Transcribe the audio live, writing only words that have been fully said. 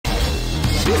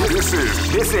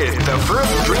This is the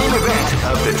first dream event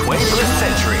of the 21st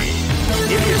century.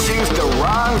 If you choose the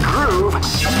wrong groove,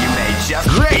 you may just...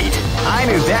 Great! I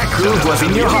knew that groove was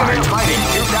in your heart. Fighting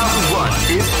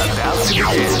 2001 is about to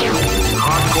begin.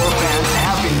 Hardcore fans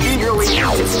have been eagerly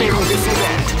anticipating this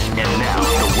event, and now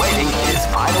the waiting is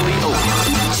finally over.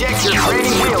 Check your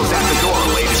training wheels at the door,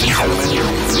 ladies and gentlemen.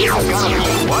 This is gonna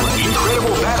be one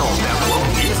incredible battle that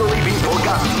won't easily be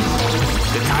forgotten.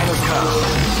 The time has come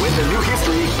when the new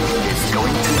history is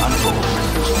going to unfold.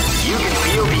 You can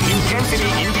feel the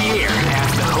intensity in the air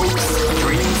as the hopes,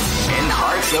 dreams, and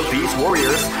hearts of these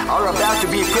warriors are about to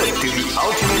be put to the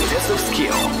ultimate test of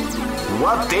skill.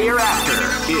 What they are after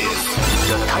is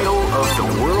the title of the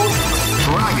world's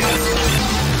strongest.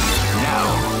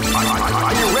 Now,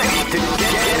 are you ready to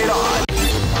get it on?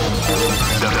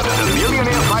 The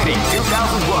Millionaire Fighting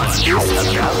 2001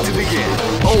 is about to begin.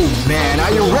 Oh man,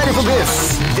 are you ready for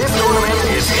this? This tournament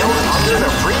is held under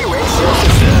the free ratio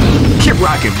system. Keep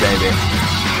rocking, baby.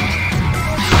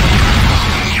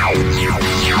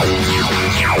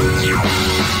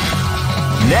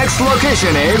 Next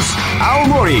location is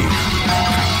Aomori.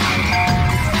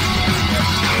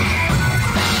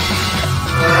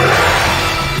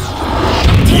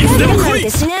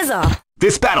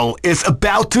 This battle is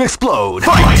about to explode.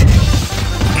 Fight!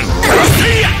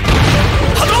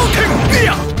 Hadouken!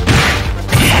 Hadouken!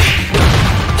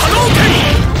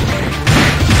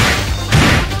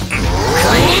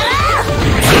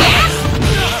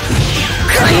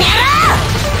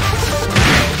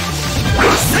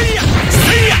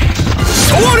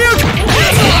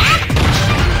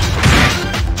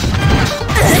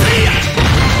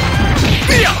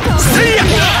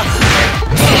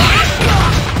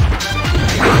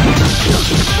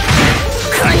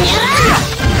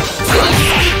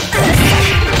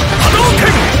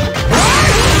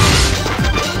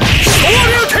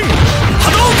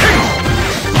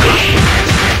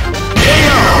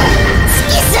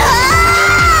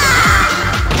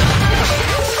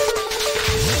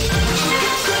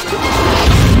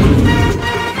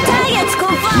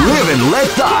 Live and let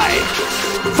die!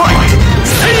 Fight!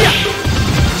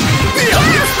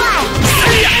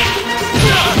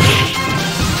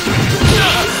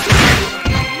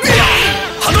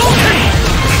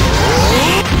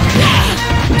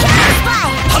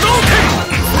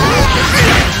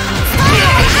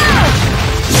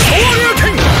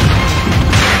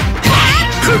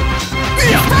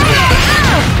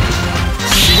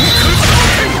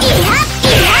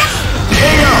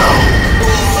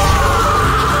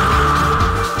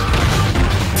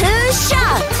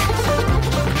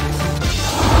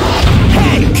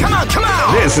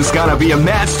 This is gonna be a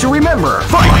match to remember.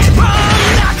 Fight!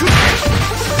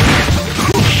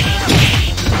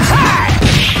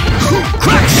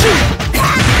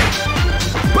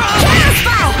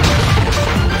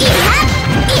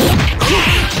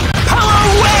 Power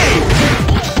wave!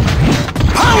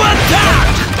 Power down!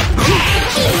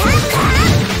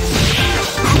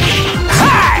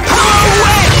 Power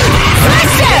wave!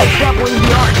 Doubling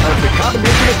the art of the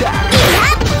combination attack.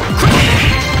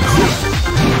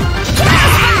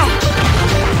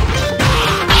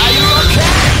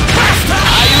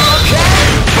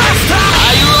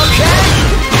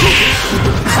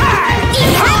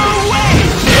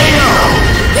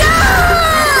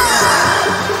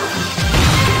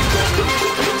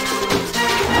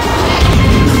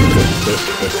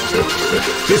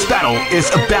 This battle is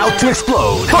about to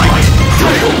explode. Fight!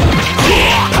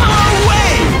 Power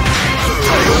wave!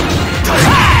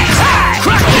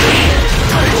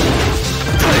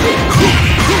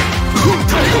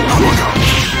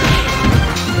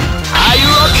 Are you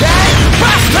okay?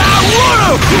 Basta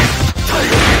Wuru!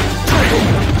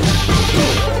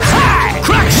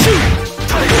 Crack shoot!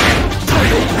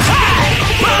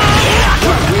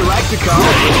 We like to call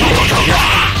it.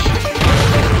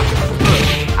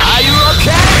 Are you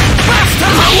okay? Basta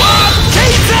Power!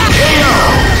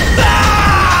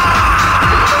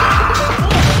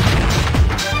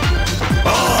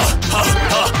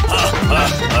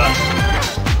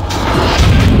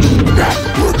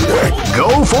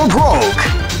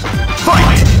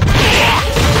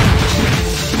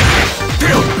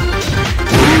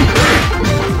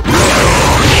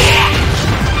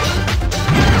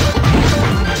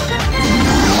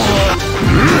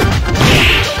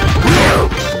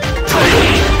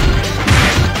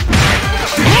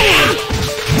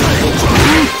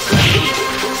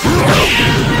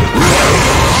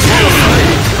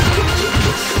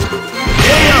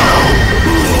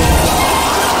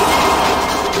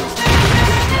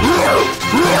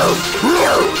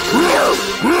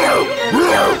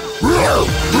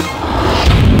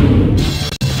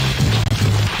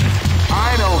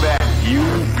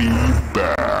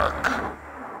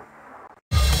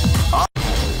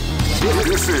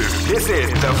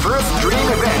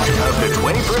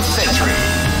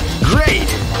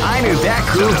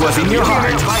 in your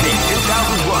heart. Fighting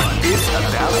 2001 is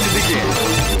about to begin.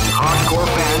 Hardcore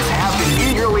fans have been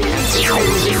eagerly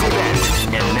anticipating this event,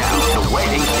 and now the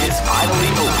waiting is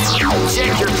finally over.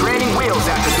 Check your training wheels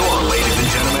at the door, ladies and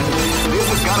gentlemen. This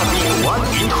is gonna be one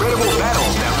incredible battle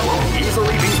that won't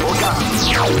easily be forgotten.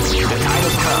 The time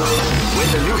has come when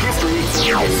the new history is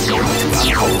going to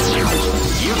unfold.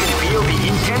 You can feel the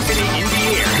intensity in the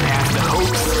air as the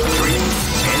hopes, dreams,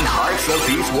 and hearts of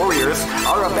these warriors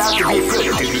are about to be put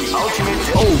to the ultimate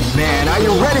test. Oh man, are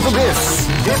you ready for this?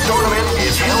 This tournament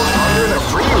is held under the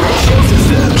free ratio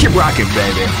system. Keep rocking,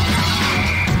 baby.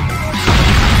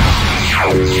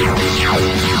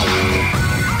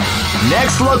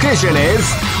 Next location is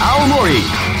Aomori.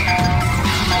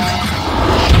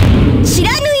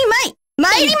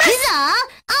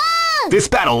 This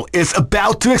battle is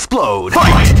about to explode.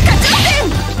 Fight!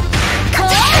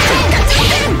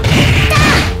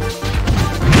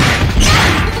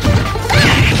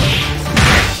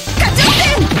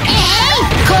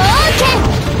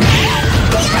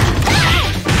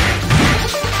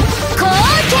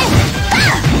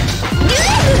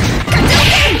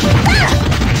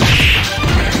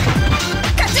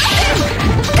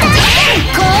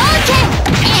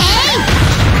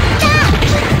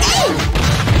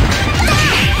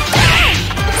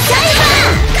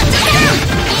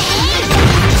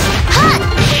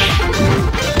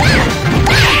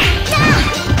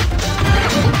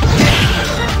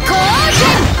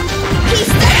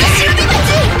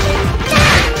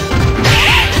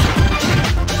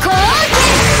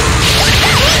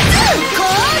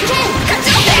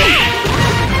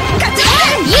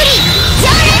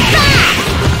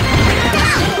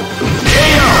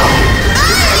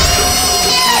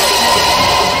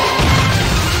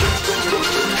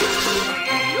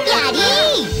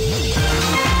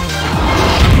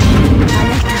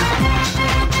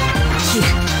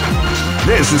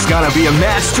 This is gonna be a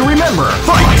match to remember.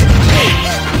 Fight!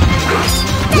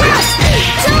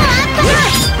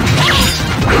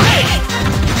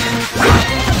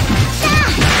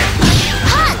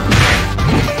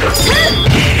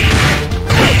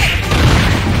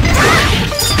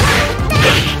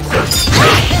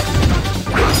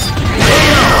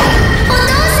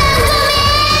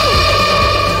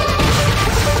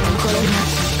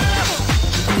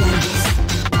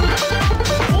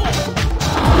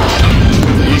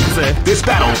 This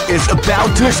battle is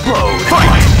about to explode.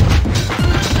 Fight!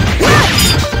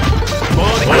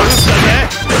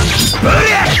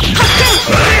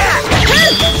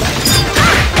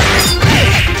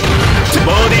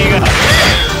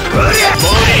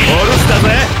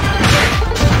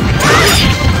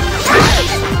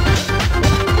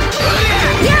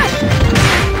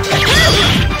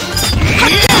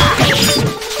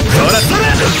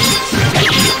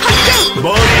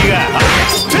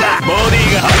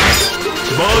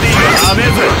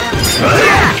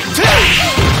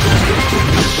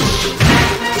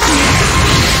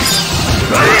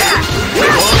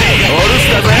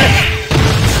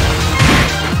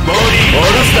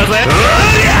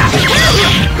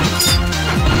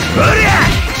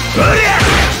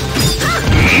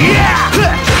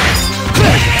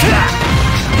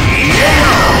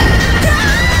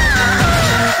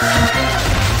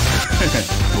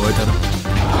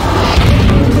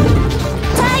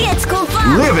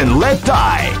 Live and let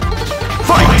die.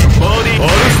 Fight!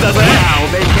 Now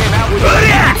they came out with the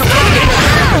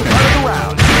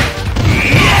round.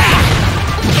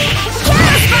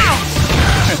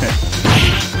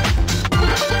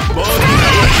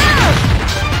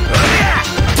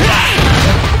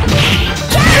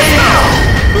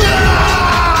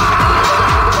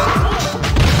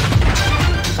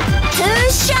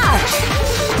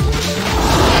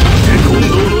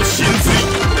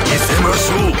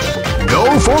 Go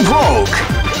for broke!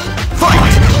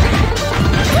 Fight!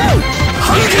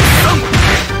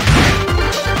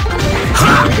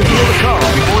 Feel the call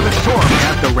before the storm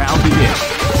as the round begins.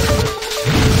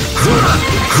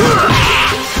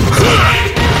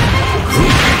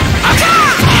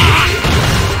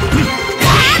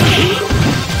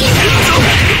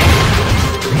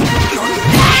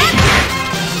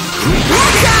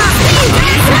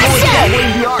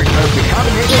 The art of the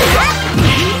combination.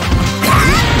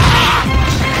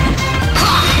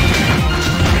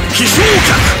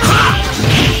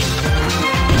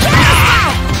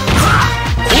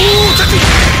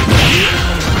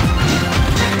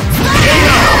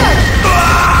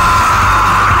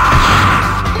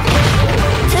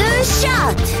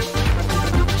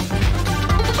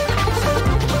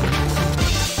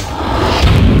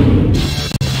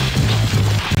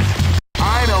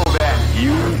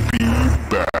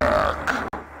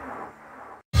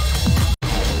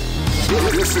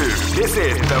 This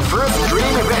is the first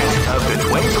dream event of the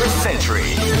 21st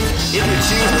century. If you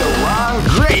choose the wrong,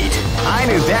 great! I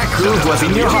knew that groove was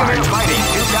in your heart. Fighting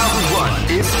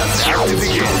 2001 is about to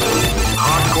begin.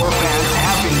 Hardcore fans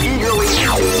have been eagerly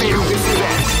anticipating this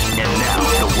event, and now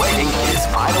the waiting is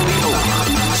finally over.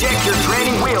 Check your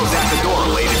training wheels at the door,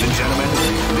 ladies and gentlemen.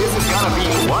 This is gonna be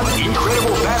one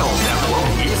incredible battle that won't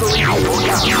easily be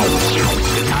forgotten.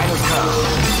 The time has come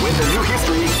when the new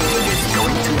history is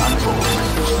going to unfold.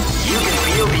 You can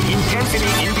feel the intensity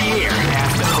in the air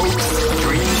as the hopes,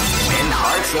 dreams, and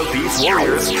hearts of these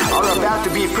warriors are about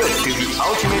to be put to the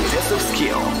ultimate test of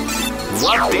skill.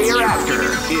 What they are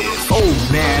after is... Oh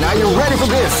man, are you ready for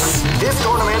this? This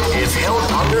tournament is held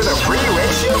under the free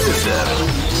ratio system.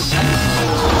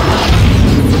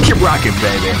 Keep rocking,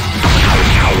 baby.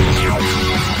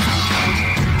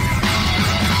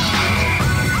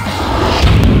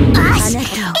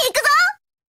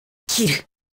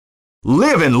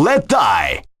 Live and let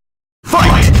die.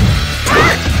 Fight!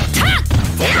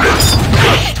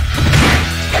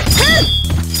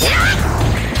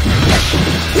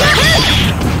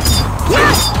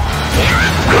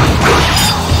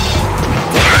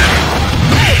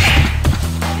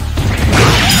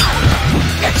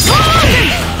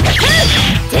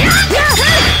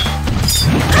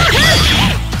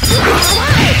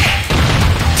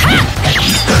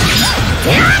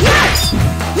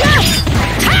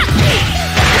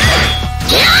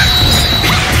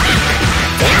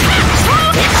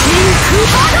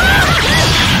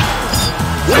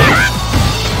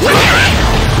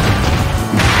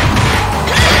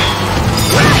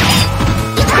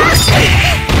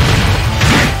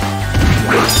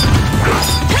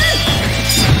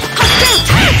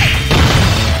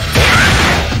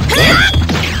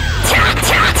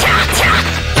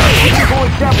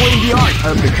 Dabbling the art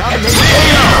of the combination.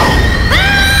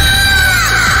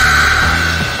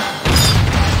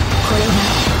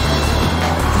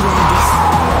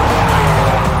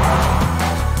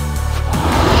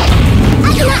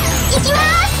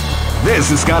 This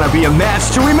is gonna be a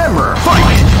match to remember. Fight!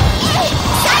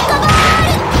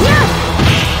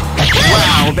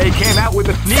 Wow, they came out with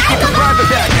a sneaky surprise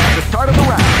attack at the start of the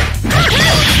round.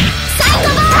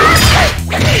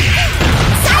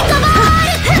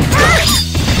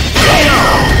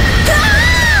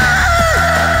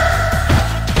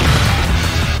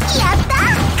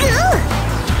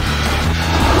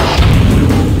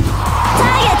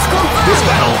 This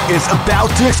battle is about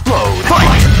to explode.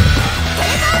 Fight!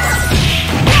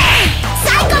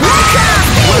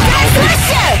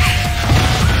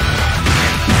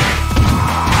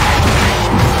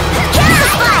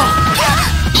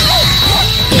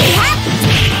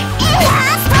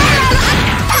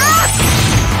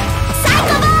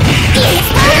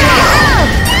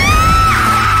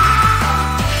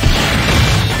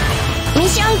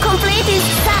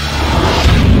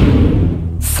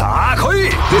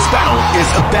 This battle is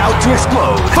about to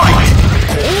explode. Fight!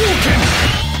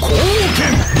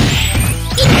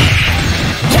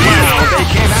 Wow, they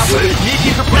came out with a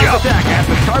sneaky surprise attack at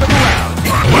the start of the round.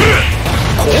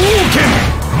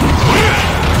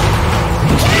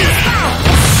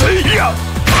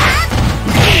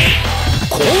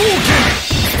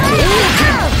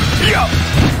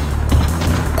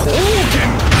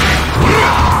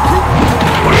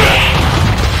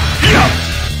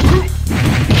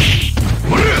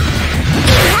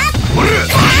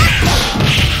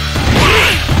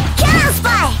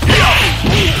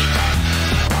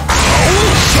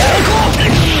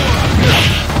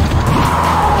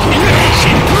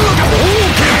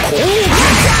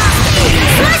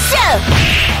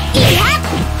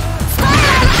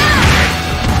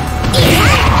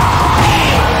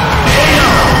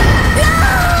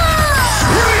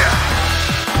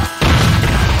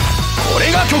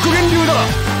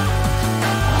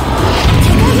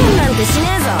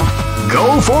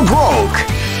 Go for broke!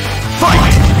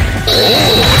 Fight!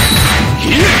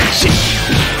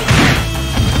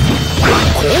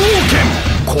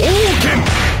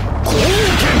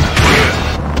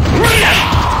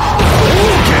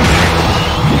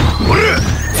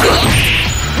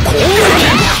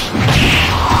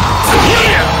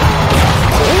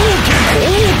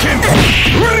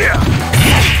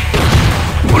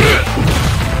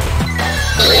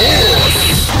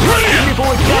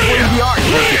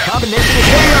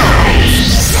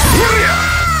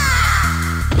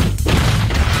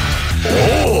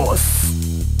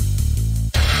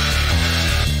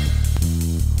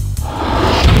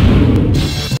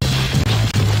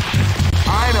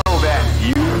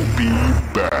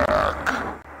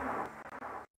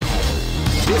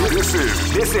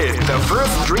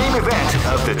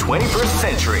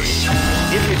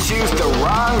 If you choose the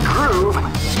wrong groove,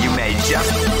 you may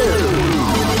just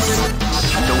lose.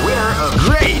 The winner of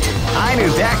Great! I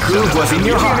knew that groove was in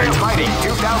your heart. Fighting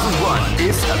 2001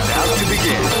 is about to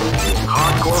begin.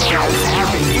 Hardcore fans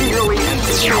have been eagerly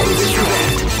anticipating this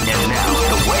event, and now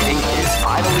the waiting is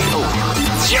finally over.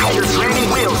 Check your training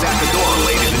wheels at the door,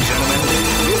 ladies and gentlemen.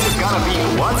 This is gonna be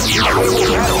one incredible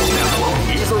battle that won't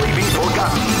easily be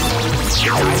forgotten.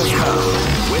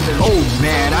 Oh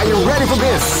man, are you ready for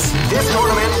this? This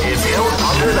tournament is held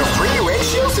under the free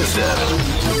ratio system.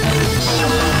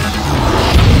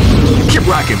 Keep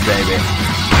rocking, baby.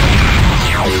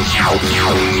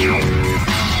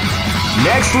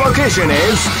 Next location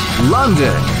is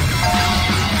London.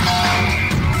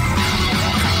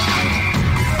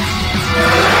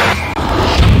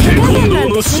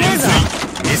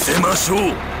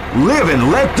 Live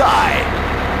and let die.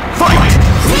 Fight!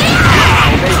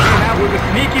 They came out with a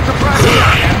sneaky surprise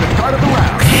at the start of the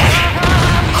round.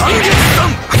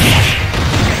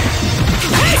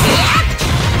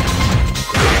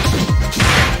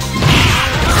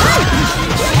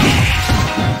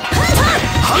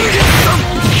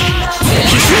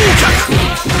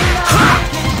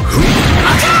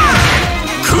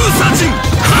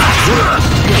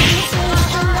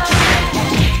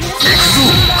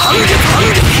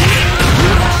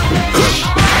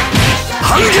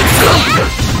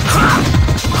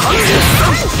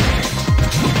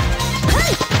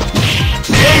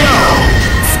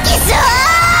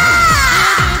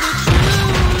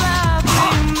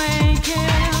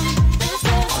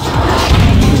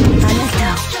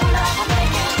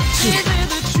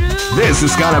 This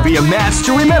is gonna be a match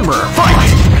to remember. Fight!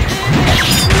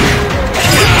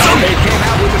 They came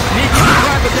out with a sneaky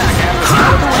surprise attack at the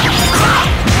start of the round.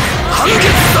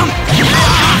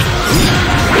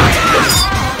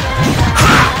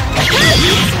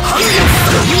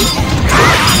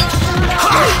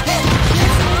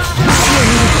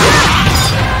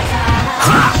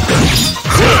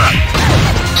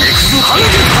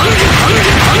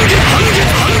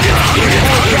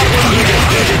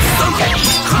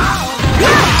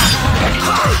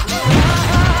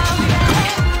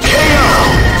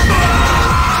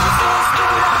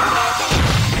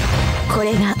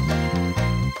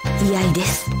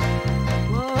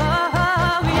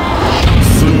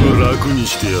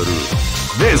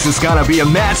 This is gonna be a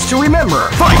match to remember.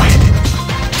 Fight!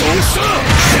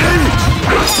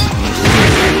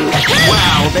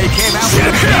 Wow, they came out with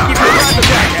a sneaky surprise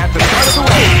attack at the start of the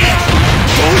round.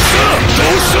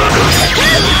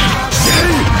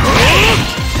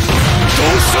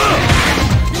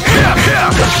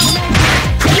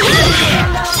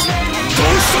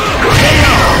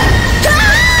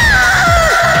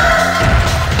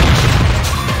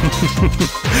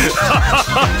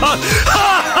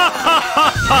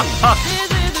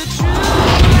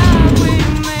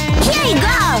 Here you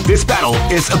go! This battle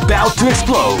is about to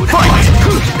explode. Fight!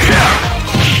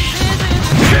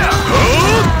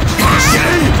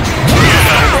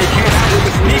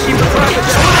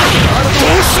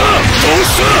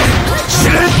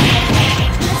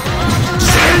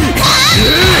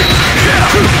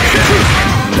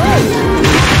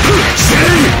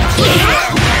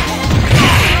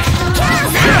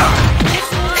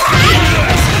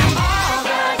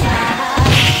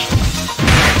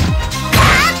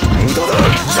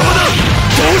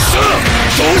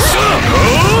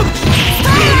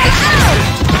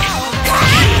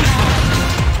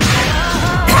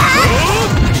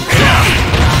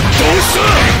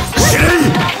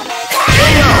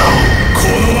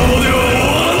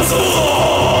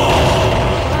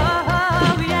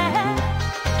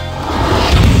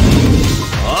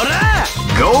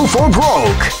 Go for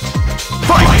broke.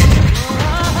 Fight!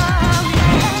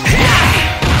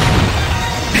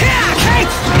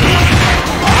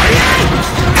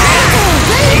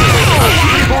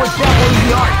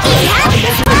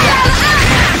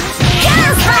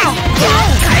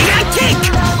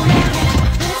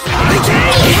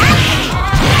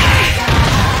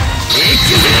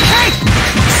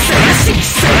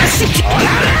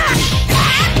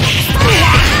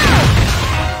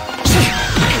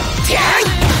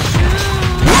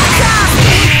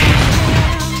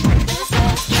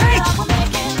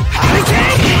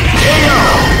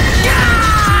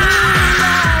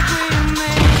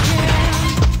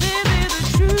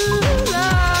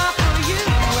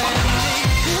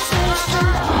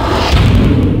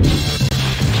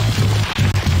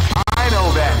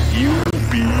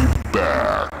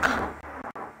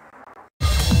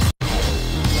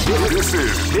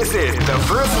 This is the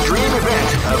first dream event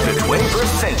of the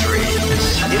 21st century.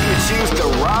 If you choose the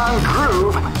wrong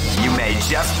groove, you may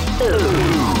just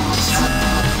lose.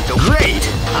 The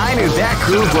I knew that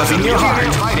groove was in your heart.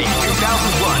 Fighting 2001.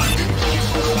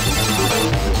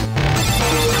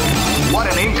 What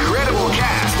an incredible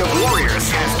cast of warriors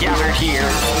has gathered here.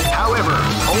 However,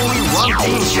 only one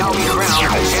team shall be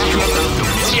crowned the champion of the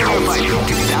Millionaire Fighting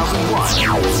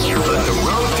 2001. But the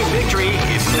road to victory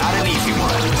is not an easy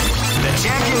one. The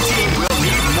champion team will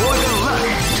need more than luck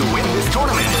to win this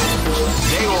tournament.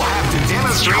 They will have to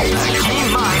demonstrate a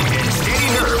keen mind and steady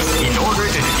nerves in order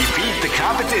to defeat the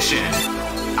competition.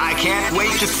 I can't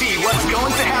wait to see what's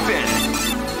going to happen.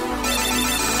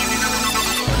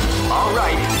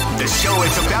 Alright, the show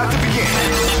is about to begin.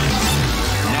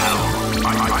 Now,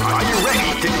 are you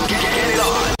ready to get it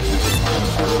on?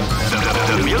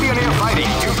 The Millionaire Fighting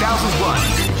 2001.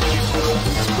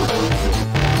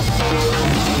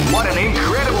 What an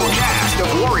incredible cast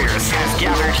of warriors has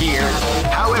gathered here.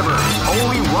 However,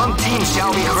 only one team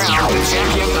shall be crowned the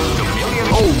champion of the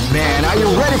Millionaire. Oh man, are you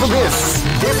ready for this?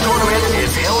 This tournament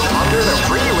is held under the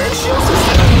free ratio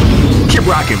system. Keep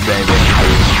rocking, baby.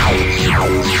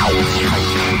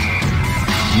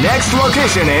 Next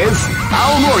location is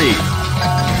Aomori.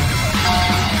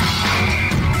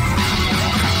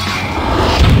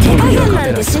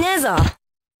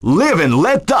 Live and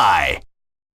let die.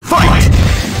 Fight!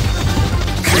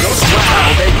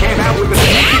 Wow, they came out with a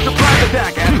sneaky surprise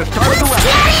attack at the start of the round.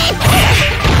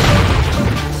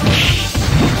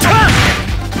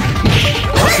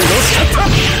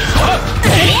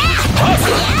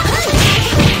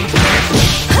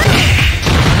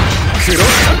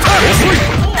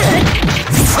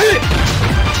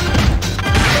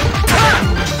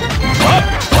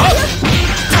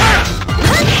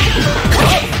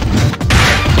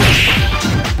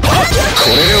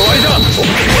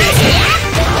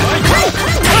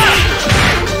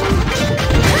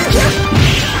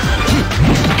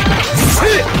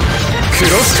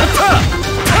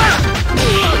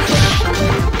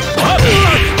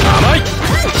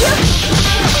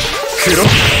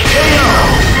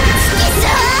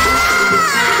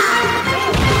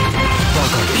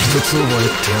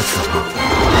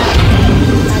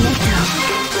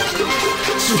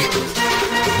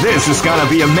 This is gonna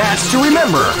be a match to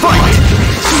remember. Fight!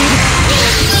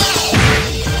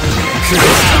 They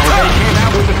came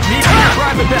out with a sneaky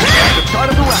surprise attack at the start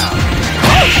of the round.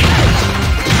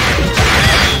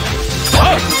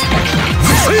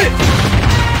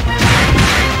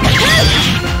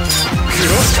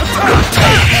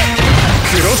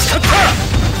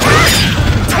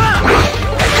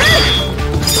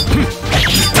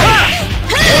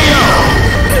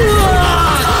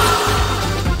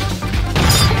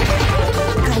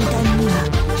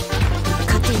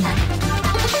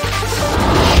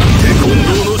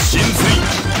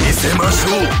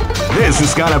 This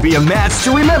is gonna be a match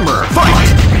to remember. Fight!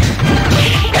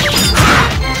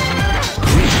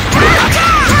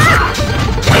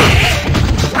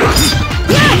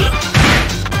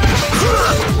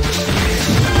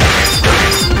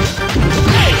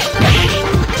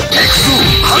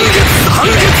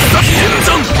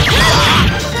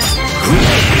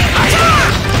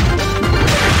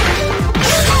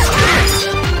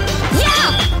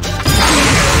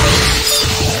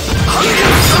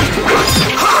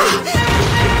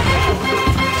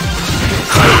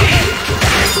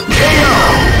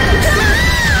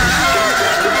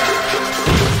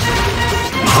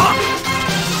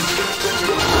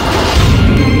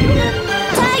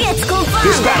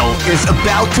 Is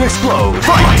about to explode.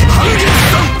 Fight!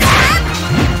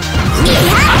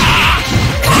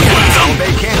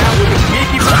 They came out with a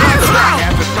sneaky surprise attack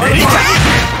at the start of the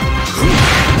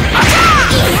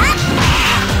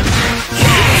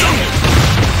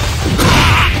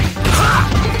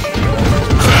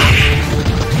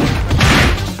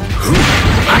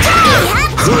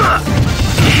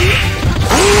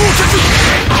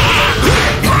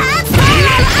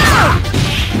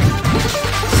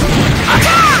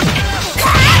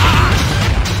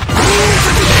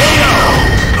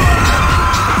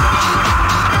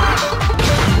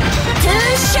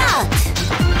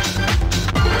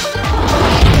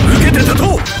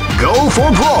Go for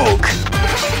broke!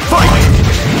 Fight!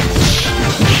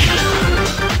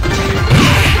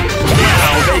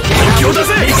 Now they came out with a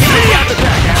sneaky attack at the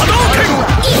Hadouken!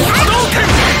 Hadouken!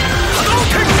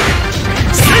 Hadouken!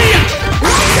 Seiya!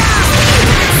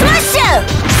 Smash out!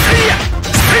 Seiya!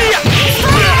 Seiya!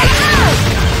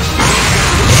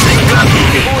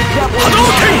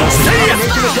 Hadouken! Seiya!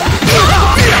 Seiya!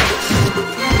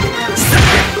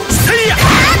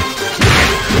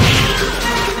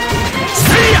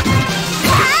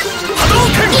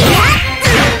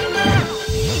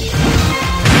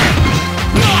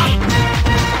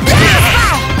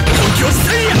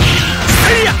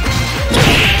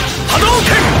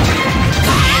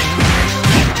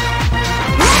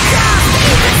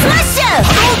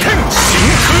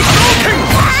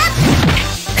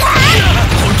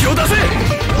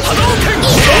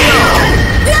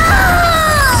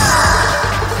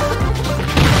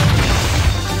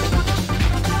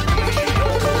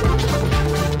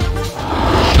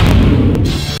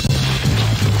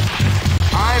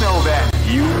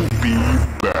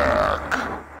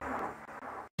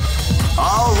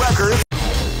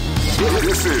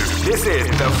 This is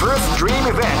the first dream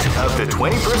event of the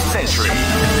 21st century.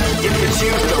 If you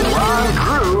choose the wrong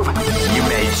groove, you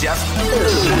may just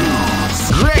lose.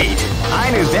 Great!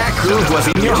 I knew that groove was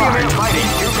in your heart. Fighting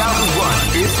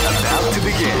 2001 is about to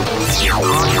begin.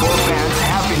 Hardcore fans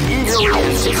have been eagerly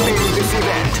anticipating this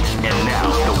event, and now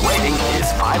the waiting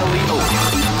is finally over.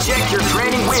 Check your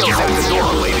training wheels at the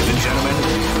door, ladies and gentlemen.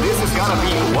 This is gonna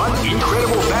be one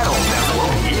incredible battle that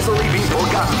won't easily be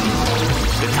forgotten.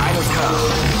 The time has come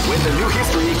when the new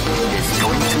history is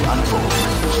going to unfold.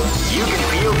 You can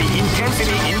feel the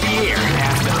intensity in the air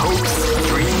as the hopes,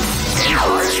 dreams, and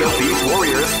hearts of these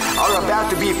warriors are about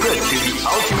to be put to the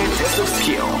ultimate test of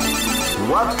skill.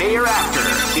 What they are after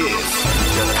is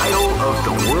the title of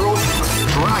the world's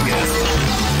strongest.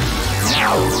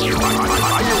 Now,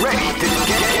 are you ready to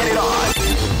get it on?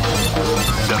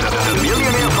 The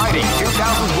Millionaire Fighting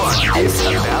 2001 is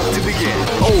about to begin.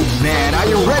 Oh man, are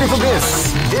you ready for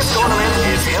this? This tournament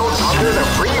is held under the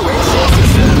free ratio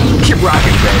system. Keep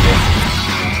rocking, baby.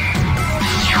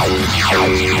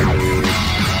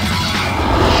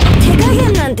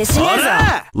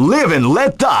 Live and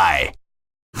let die.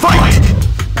 Fight!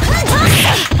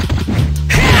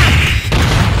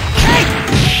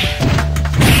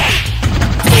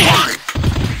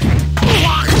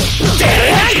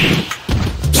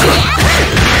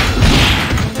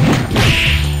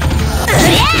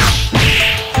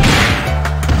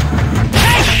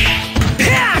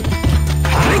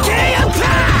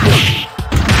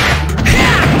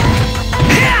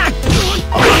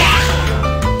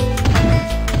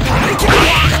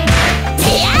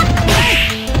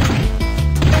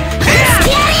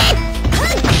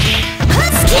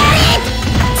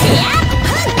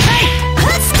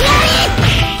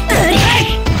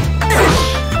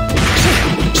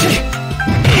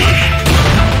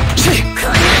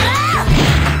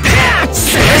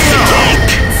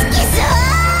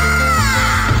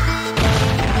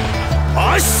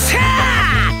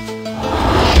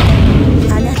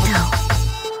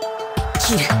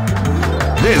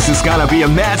 This is gonna be a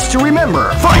match to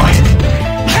remember. Fight!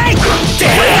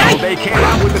 Well, they came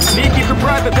out with a sneaky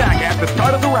surprise attack at the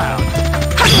start of the round.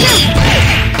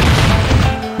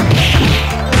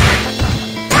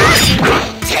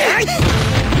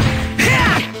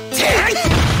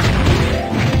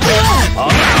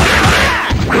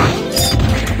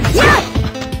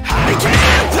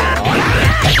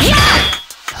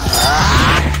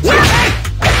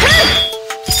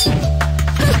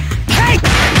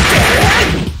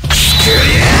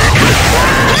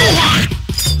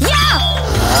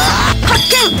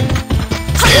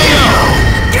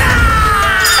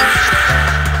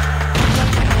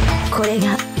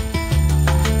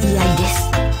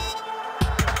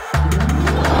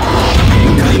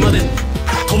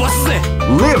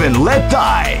 Live and let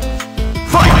die.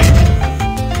 Fight!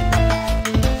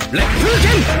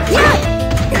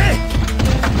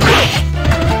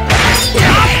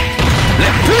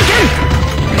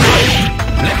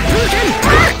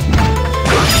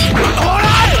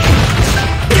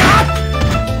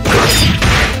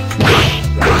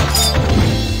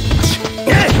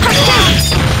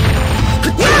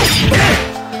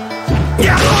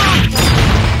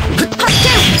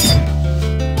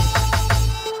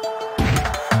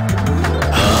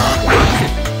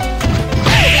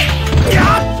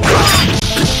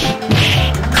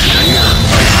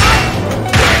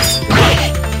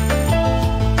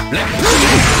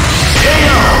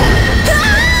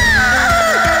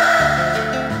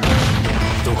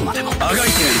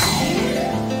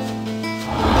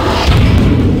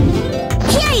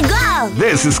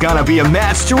 This is gonna be a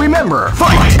match to remember.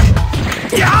 Fight!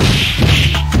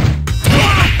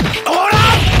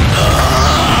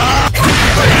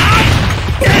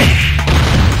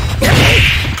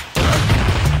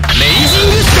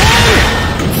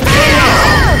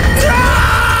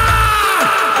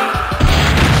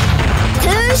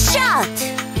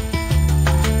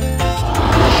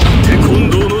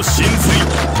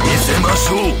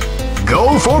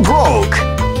 Go for broke.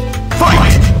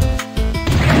 Fight!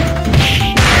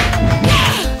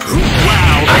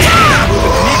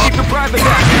 Surprise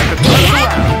attack at the first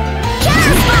round.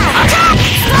 Attack!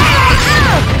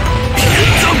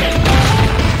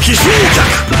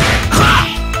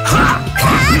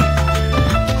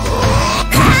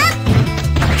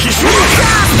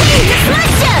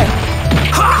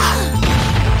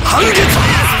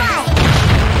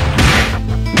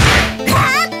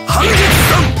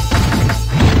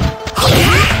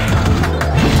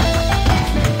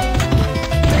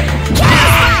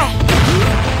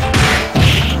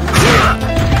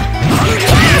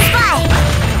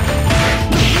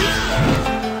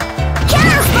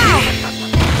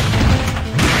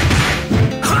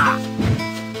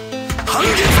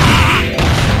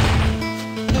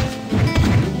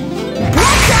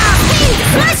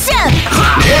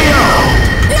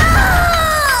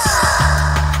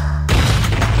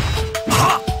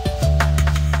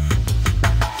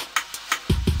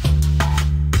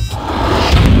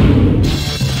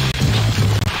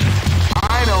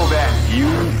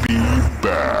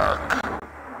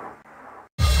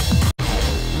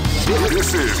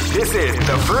 This is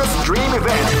the first dream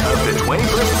event of the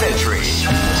 21st century.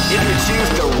 If you choose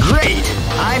the great,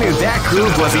 I knew that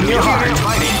groove was in your heart.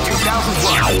 Fighting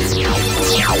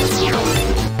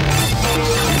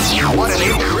 2001. What an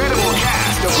incredible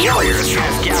cast of warriors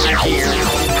has gathered here.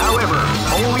 However,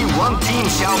 only one team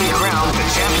shall be crowned the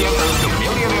champion of the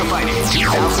Millionaire Fighting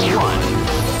 2001.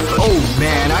 Oh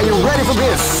man, are you ready for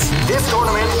this? This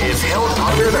tournament is held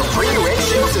under the free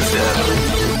ratio system.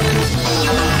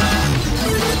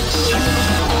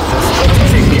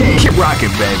 Keep rocking,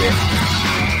 baby.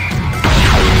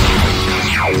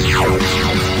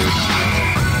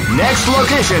 Next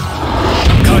location.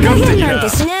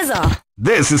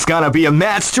 This is gonna be a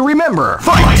match to remember.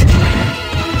 Fight!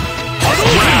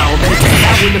 Wow, they came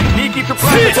out with a sneaky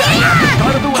surprise attack at the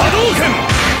start of the round.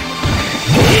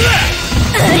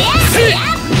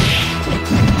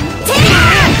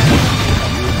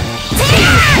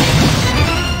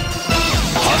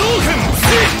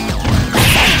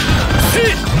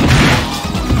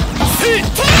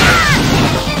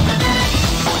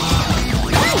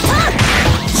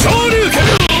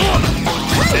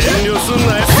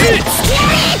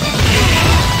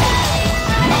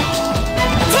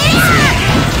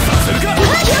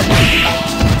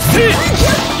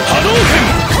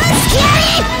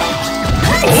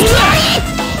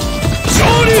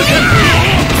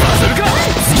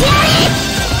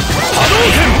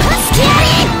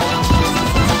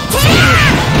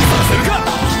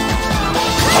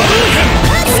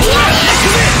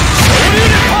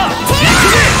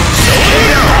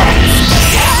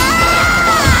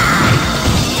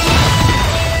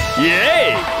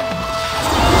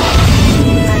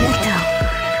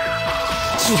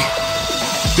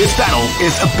 This battle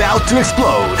is about to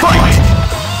explode. Fight!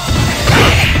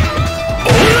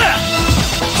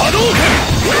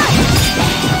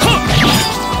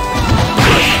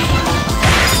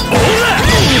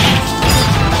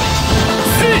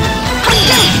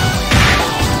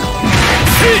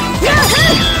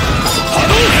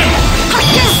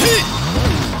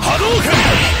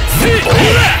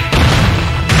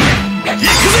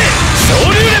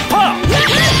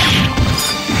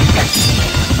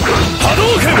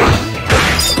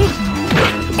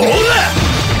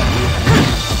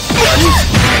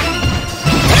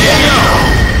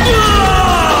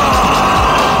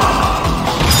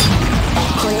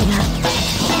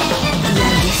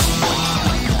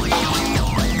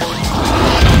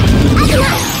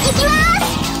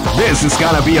 This is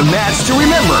gonna be a match to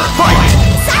remember. Fight!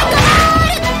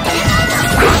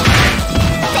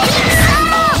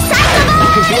 You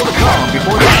can feel the calm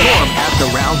before the storm as the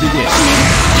round begins.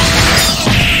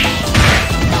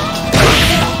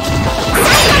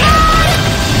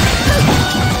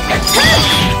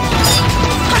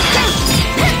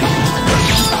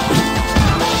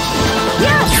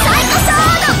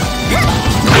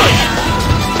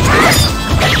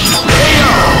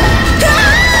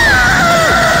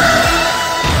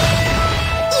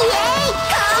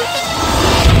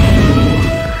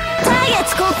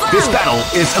 This battle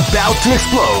is about to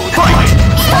explode. Fight!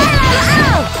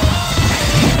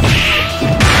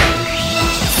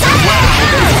 Wow, they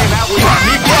came out with a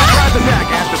sneak surprise attack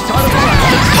at the start of the round.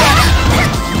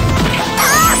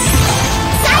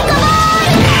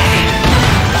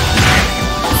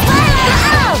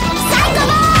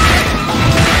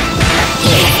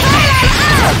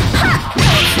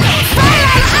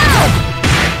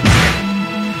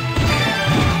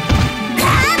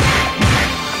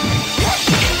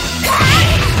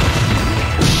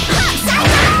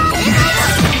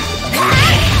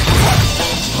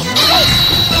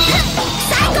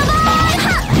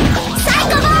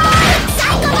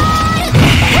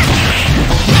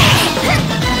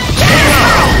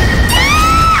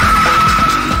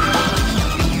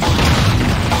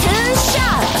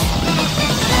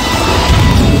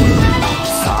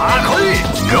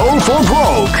 Go for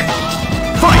broke!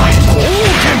 Fight!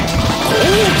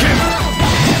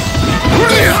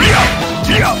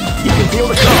 You can feel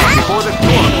the calm before the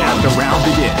storm as the round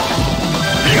begins.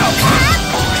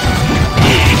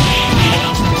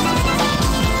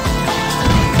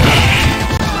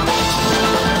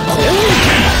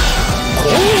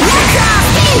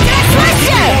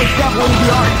 Step one is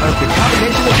the art of the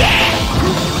combination attack.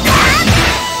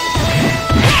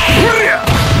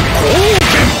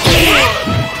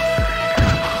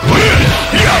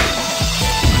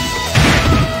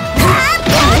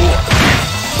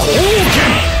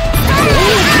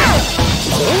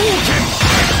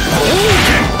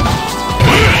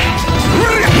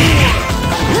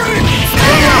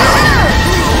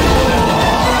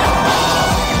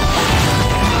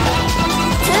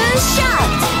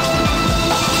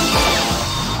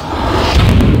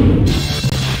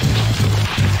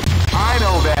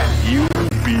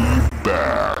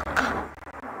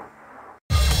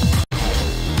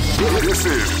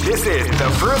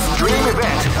 first dream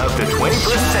event of the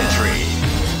 21st century.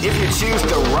 If you choose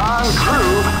the wrong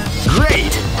groove,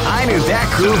 great! I knew that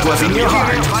groove was in your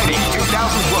heart. Fighting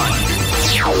 2001.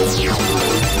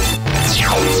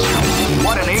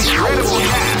 What an incredible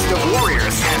cast of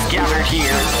warriors has gathered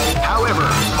here. However,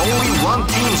 only one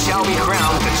team shall be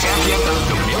crowned the champion of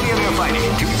the Millionaire Fighting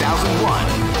 2001.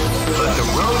 But the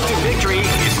road to victory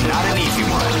is not an easy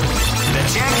one. The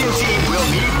champion team will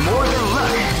need more than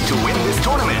luck to win this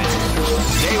tournament.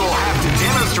 They will have to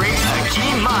demonstrate a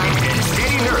keen mind and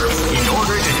steady nerves in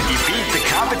order to defeat the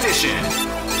competition.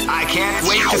 I can't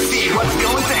wait to see what's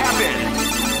going to happen.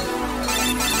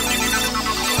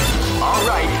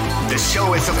 Alright, the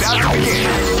show is about to begin.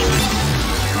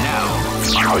 Now,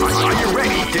 are you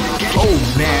ready to get... Oh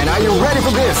man, are you ready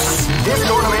for this? This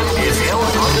tournament is held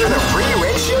under the free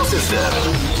ratio system.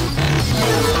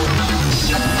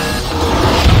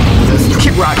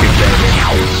 Keep rocking, baby.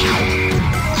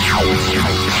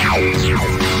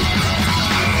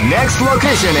 Next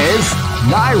location is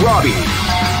Nairobi.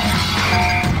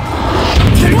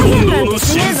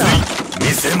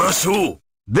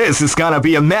 This is gonna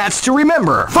be a match to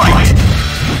remember. Fight!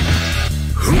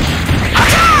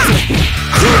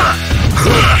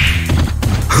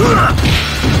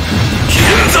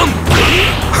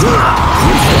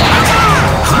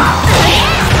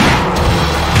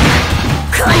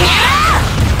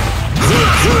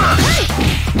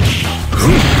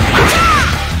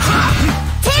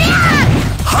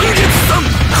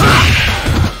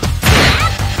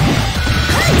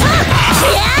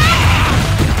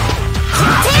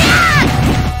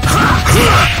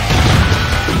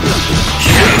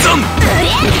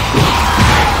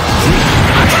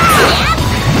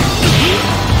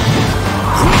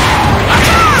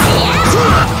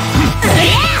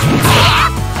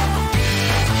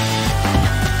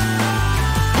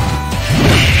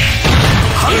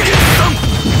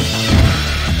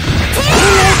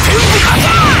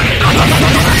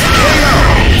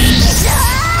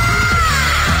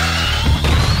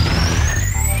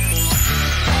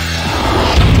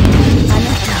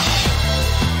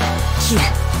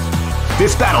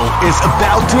 This battle is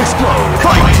about to explode.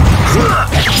 Fight!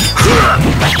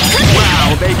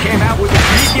 Wow, they came out with a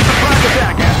sneaky surprise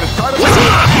attack at the start of the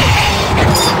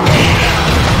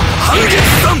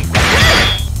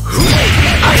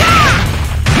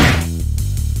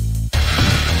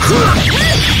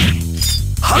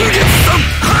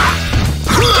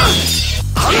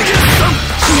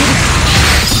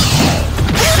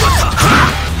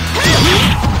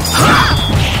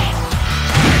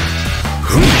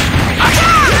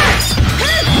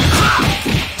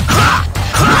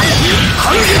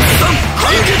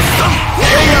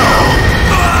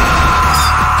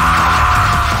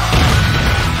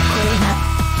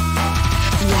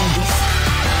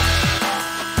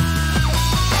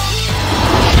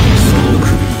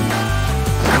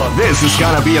This is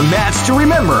gonna be a match to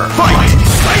remember. Fight! Wow,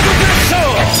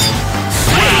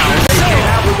 they came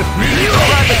out with a sneaky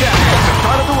surprise attack at the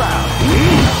start of the round.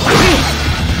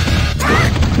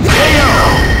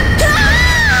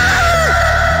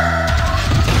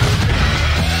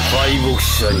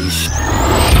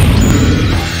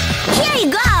 Here you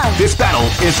go! This battle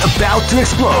is about to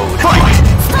explode. Fight!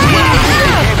 Wow,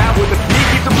 they came out with a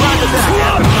sneaky surprise attack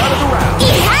at the start of the round.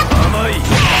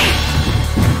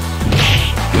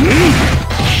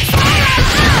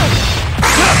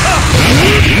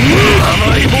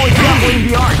 People is grappling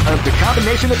the art of the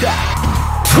combination attack.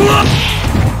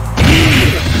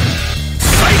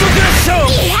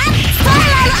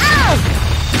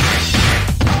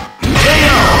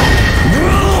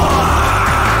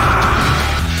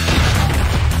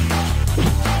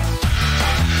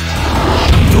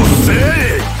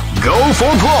 Go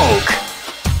for broke.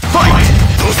 Fight!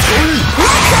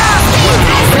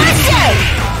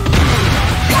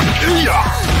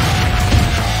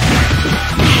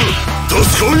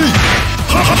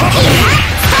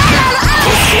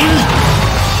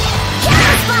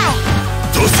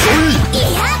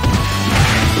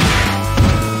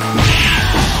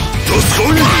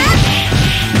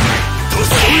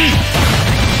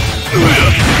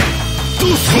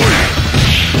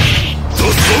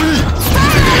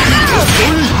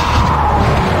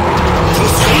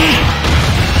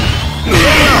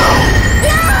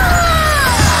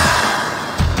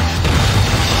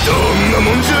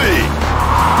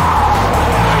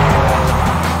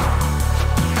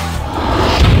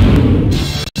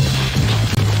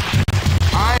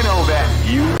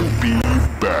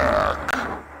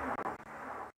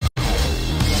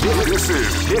 This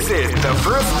This is the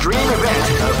first dream event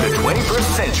of the 21st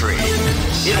century.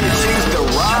 If you choose the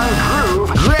wrong groove,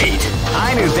 great!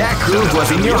 I knew that groove was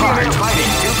in your heart. Fighting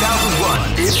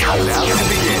 2001 is about to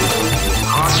begin.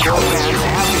 Hardcore fans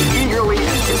have been eagerly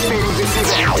anticipating this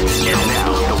event, and now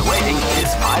the waiting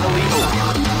is finally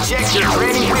over. Check your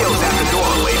training wheels at the door,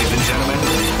 ladies and gentlemen.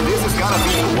 This is gonna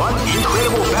be one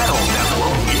incredible battle that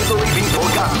won't easily be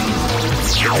forgotten. The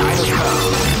time has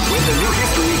come when the new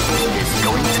history is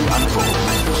going to unfold.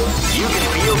 You can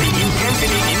feel the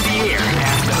intensity in the air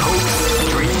as the hopes,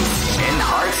 dreams, and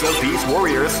hearts of these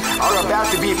warriors are about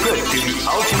to be put to the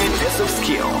ultimate test of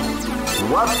skill.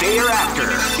 What they are after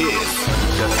is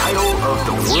the title of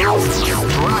the world's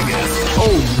strongest.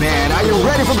 Oh man, are you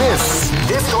ready for this?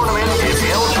 This tournament is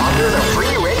held under the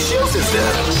free ratio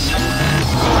system.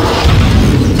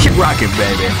 Keep rocking,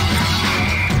 baby.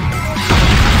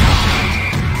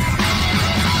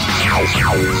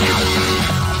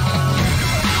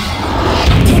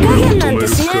 手加減なんて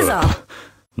しねえぞ。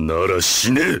なら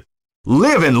死ねえ。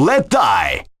 Live and let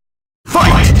die.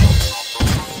 Fight!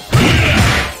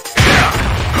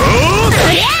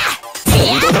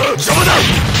 邪魔だど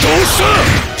うした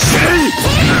死ね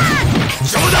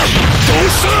邪魔だどう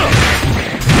した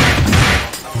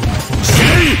死ね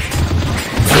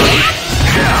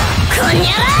こにゃ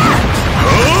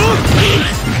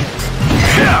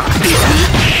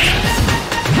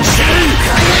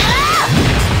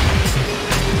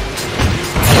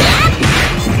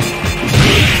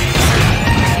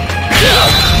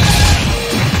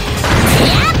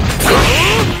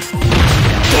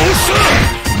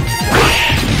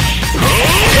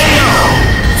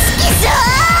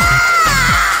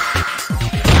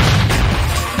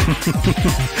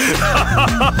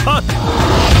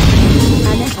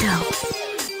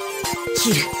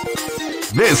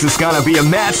This is gonna be a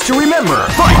match to remember.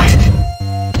 Fight!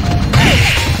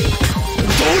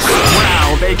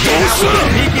 Wow, they came out with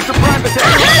a sneaky surprise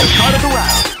attack at the start of the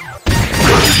round.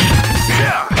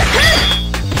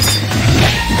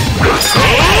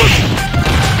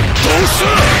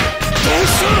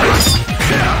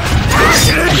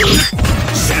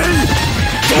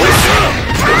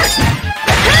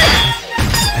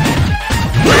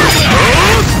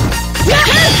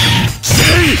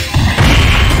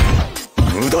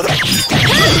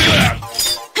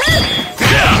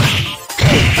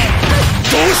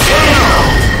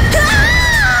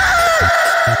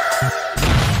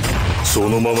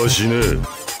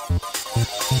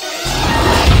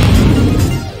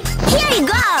 Here you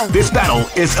go! This battle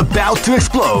is about to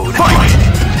explode. Fight!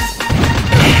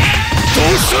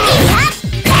 Two shots!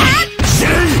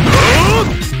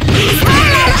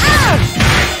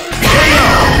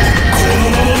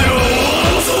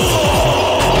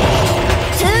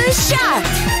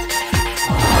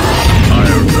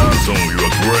 I'll dance on your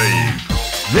grave.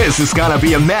 This is gonna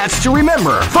be a match to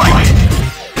remember. Fight!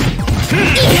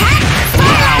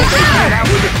 Wow, they came out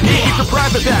with a sneaky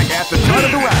surprise attack at the start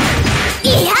of the round.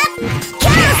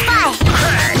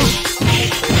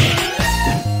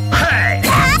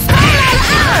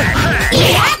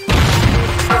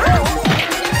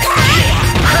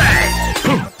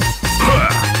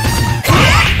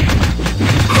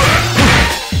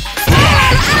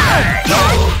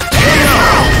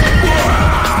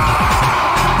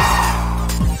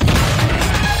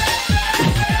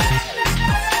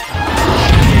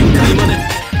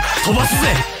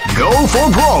 Go for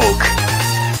broke!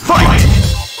 Fight!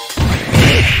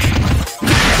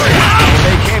 Wow,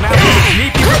 they came out with a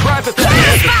sneaky surprise attack at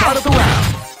the start of the round.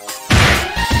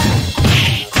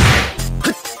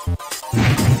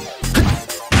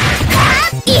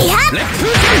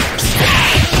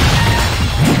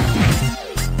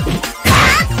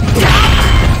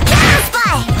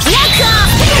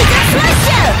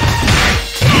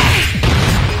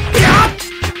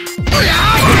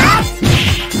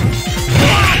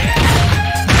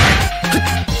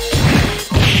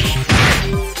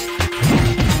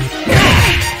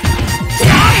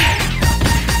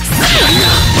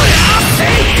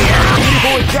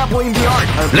 Dabbling the art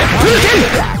of the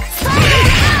attack.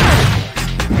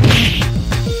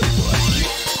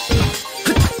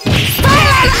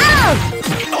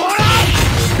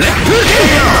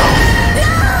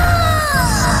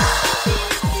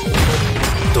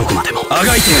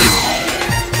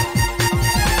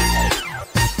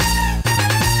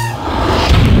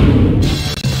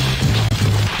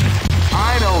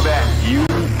 I know that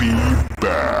you'll be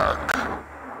back.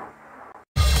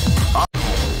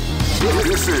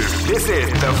 This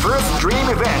is the first dream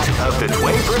event of the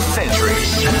 21st century.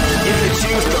 If you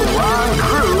choose the wrong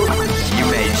groove, you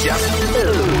may just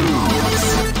lose.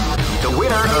 The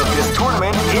winner of this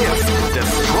tournament is the the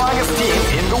strongest team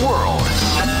in the world.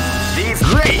 These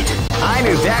great! I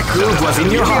knew that groove was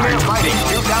in your heart. Fighting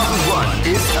 2001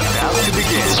 is about to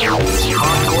begin.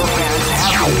 Hardcore fans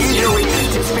have been eagerly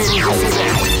anticipating this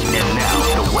event, and now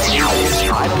the wait is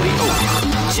finally over.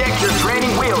 Check your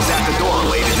training wheels at the door,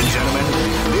 ladies and gentlemen.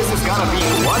 This is gonna be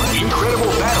one incredible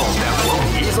battle that won't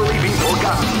easily be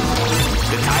forgotten.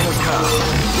 The time has come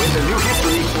when the new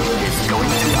history is going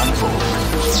to unfold.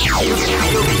 You can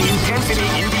feel the intensity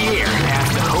in the air as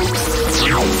the hopes,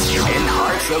 dreams, and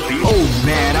hearts of the... Oh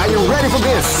man, are you ready for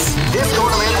this? This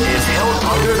tournament is held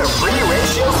under the free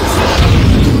ratio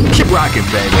system. Keep rocking,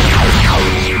 baby.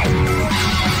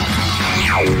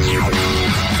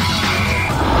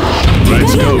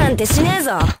 Let's go. なんてしねえ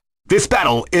ぞ。 This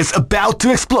battle is about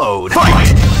to explode.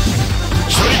 Fight!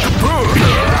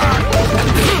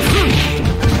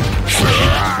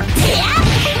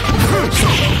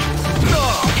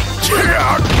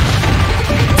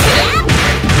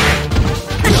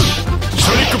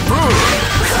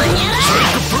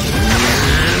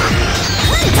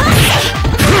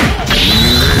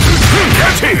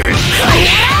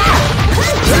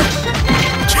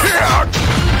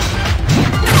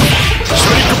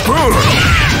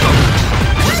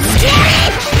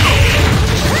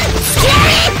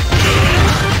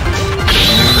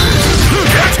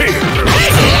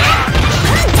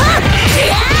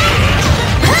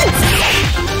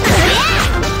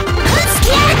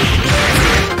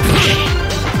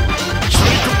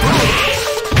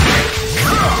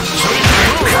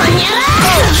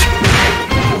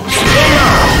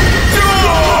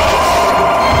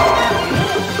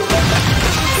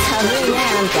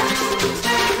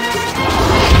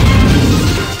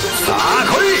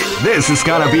 This is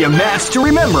gonna be a match to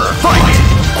remember. Fight!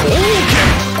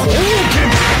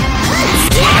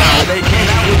 Wow, they came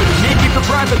out with a sneaky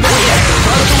surprise at the start of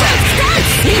the match.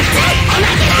 Big,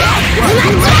 that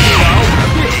is.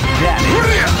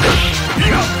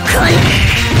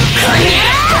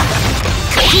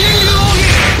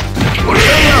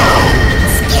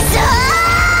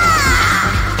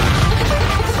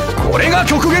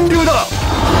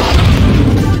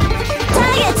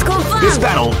 This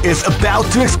battle is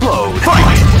about to explode. Fight!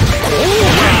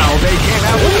 Wow, they came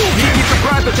out with a sneaky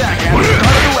surprise attack at the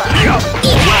start of the round.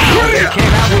 Wow, they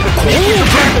came out with a sneaky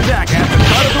surprise attack at the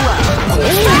start of the round.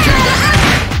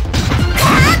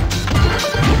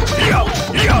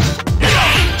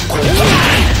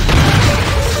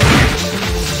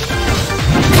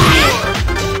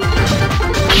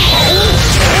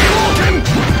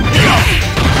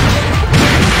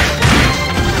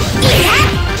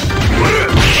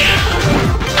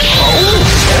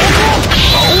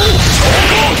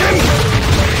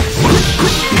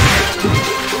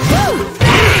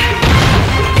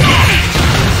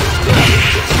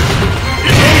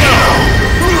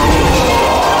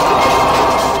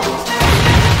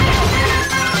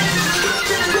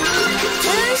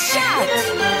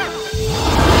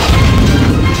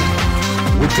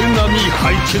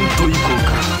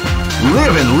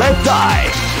 Live and let die.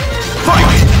 Fight!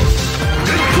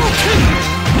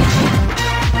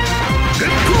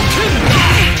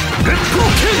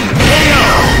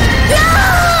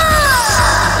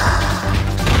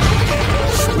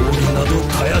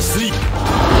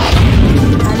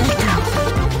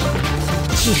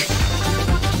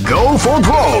 Go for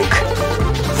broke.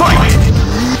 Fight!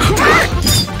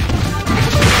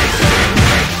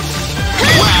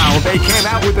 Wow, they came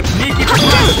out with a sneaky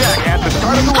surprise attack at the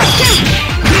start of the round.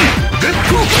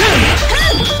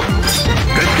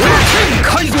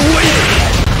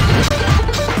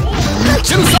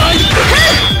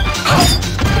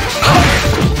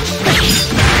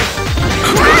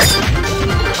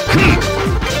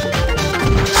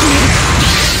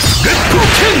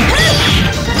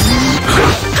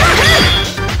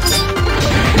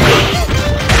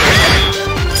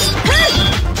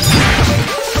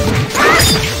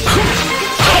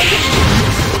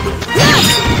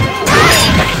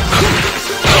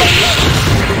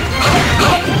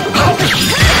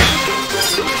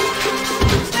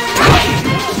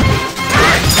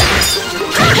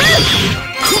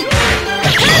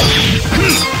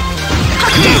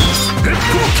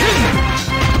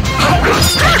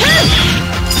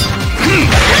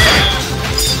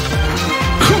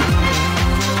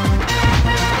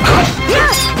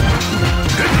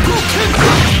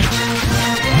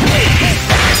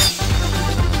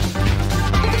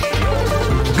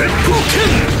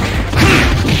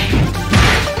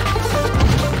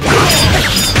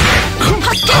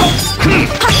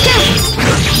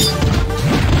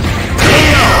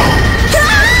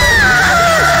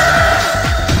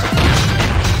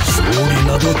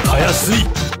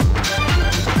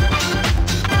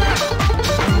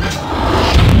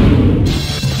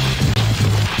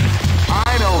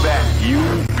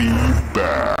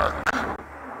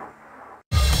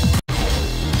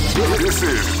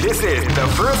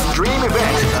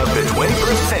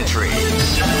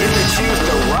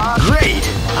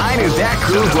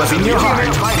 groove was in your heart.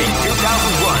 Fighting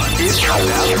 2001 is about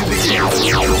to begin.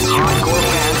 Hardcore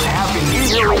fans have been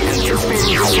eagerly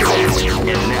anticipating this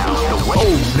event. And now, oh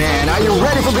man, are you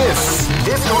ready for this?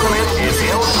 This tournament is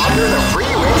held under the free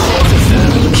ratio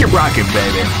system. Keep rocking,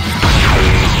 baby.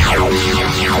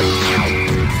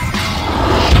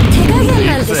 手加減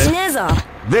なんてしねえぞ。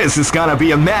 This is gonna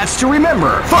be a match to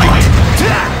remember. Fight!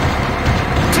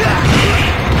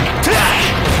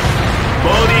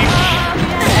 Body.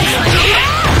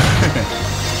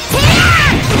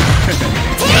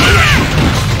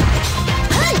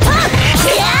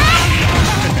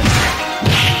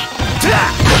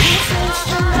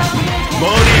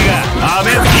 Body がア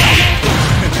メだ。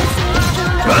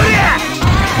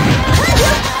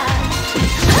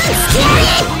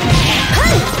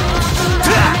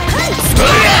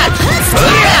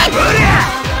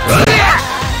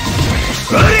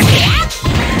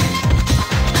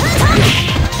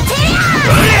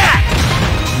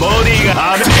ボディが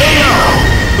アメだよ。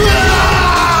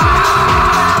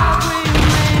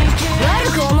悪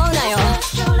く思うなよ。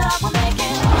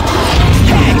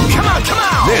 Come on, come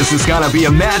on! This is gonna be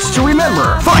a match to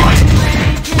remember. Fight!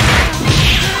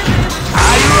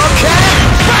 Are you okay?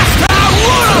 Faster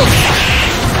world!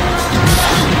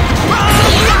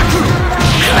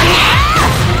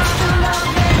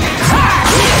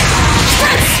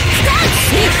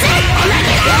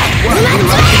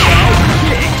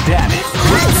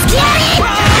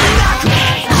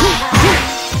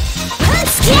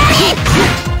 Damn it!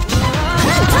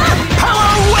 Power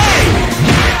away!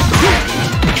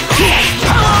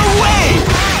 Power away!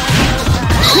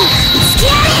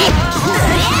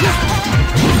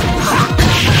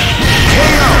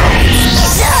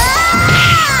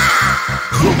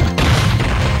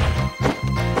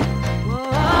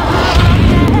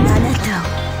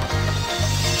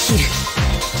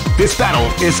 This battle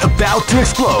is about to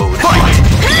explode. Fight!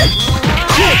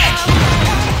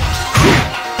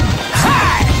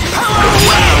 Power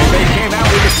away! They came out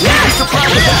with a sneaky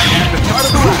surprise attack at the start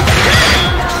of the round.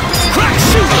 Crack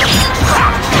shooter!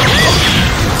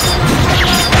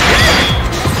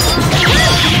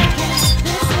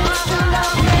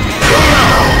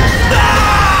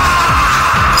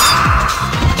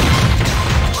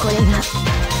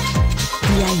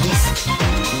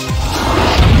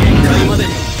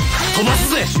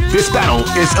 This battle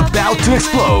is about to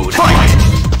explode. Fight!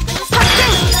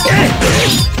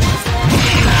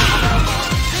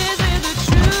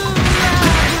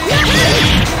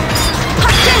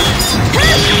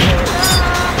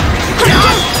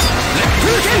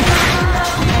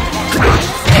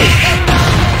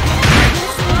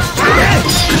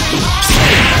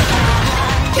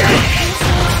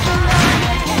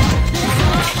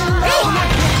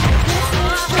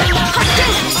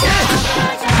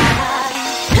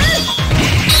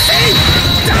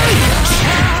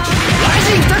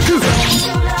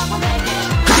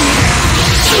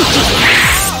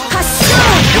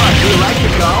 What, you like to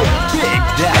go? Big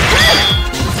Daddy.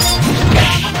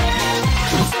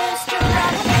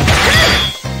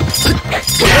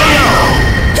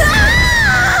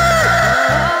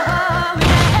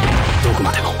 どこ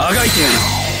までもあがいてやる。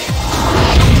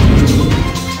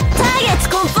 Targets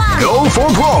confirmed. Go for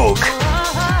broke.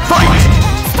 Fight!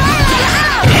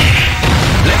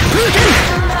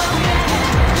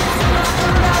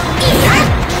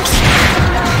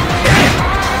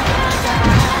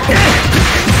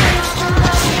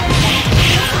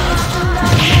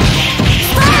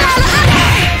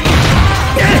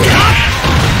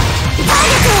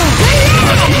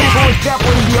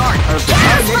 Example in the art of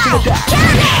coordination attack.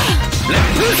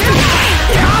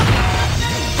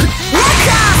 Let's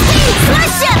go! Speed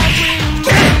smasher!